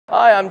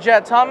Hi, I'm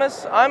Jed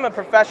Thomas. I'm a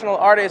professional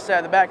artist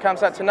at The Bat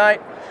Comes Out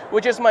Tonight,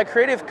 which is my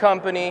creative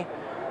company.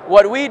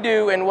 What we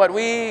do and what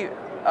we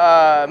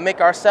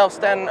make ourselves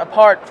stand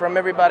apart from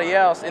everybody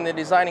else in the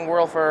designing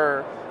world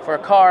for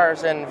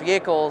cars and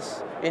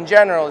vehicles in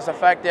general is the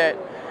fact that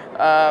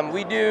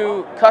we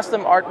do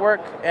custom artwork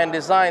and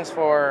designs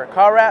for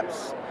car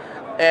wraps.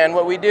 And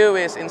what we do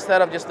is,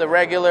 instead of just the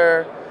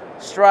regular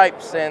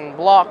stripes and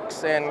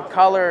blocks and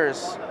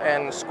colors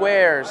and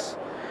squares,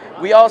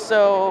 we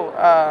also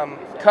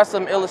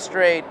custom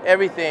illustrate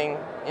everything,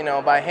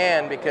 by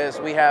hand, because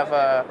we have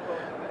a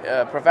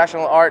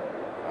professional art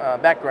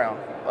background.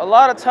 A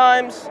lot of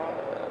times,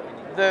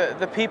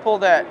 the people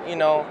that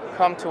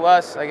come to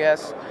us, I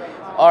guess,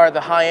 are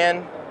the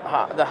high-end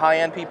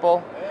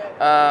people.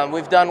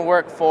 We've done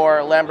work for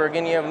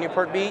Lamborghini of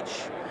Newport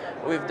Beach.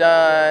 We've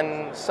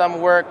done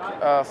some work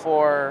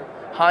for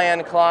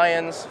high-end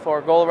clients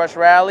for Gold Rush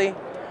Ralley.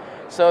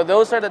 So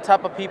those are the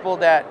type of people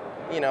that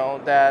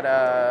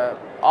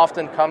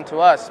often come to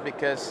us,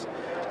 because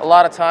a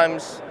lot of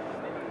times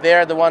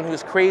they're the one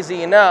who's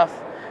crazy enough,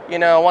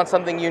 want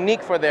something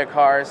unique for their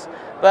cars.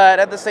 But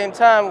at the same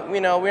time, we're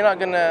not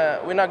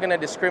gonna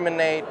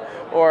discriminate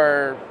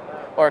or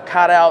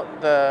cut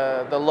out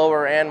the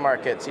lower end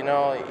markets.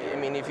 I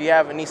mean, if you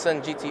have a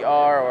Nissan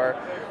GTR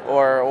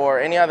or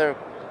any other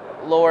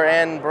lower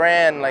end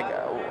brand, like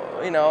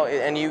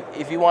and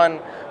if you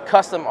want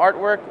custom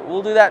artwork,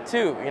 we'll do that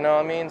too. You know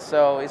what I mean?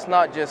 So it's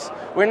not just,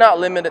 we're not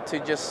limited to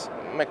just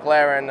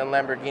McLaren and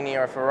Lamborghini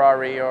or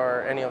Ferrari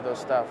or any of those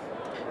stuff.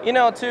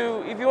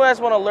 If you guys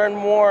want to learn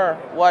more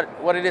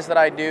what it is that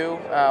I do,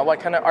 what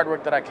kind of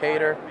artwork that I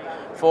cater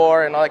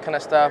for and all that kind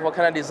of stuff, what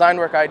kind of design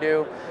work I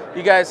do,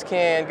 you guys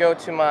can go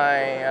to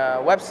my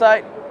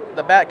website,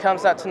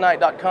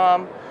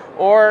 thebatcomesoutTonight.com,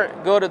 or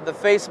go to the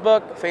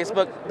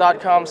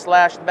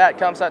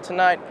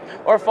facebook.com/thebatcomesoutTonight,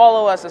 or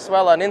follow us as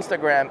well on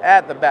Instagram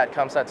at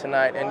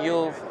thebatcomesoutTonight, and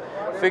you'll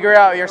figure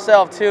out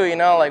yourself too,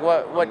 like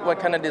what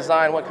kind of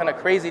design, what kind of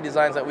crazy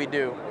designs that we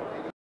do.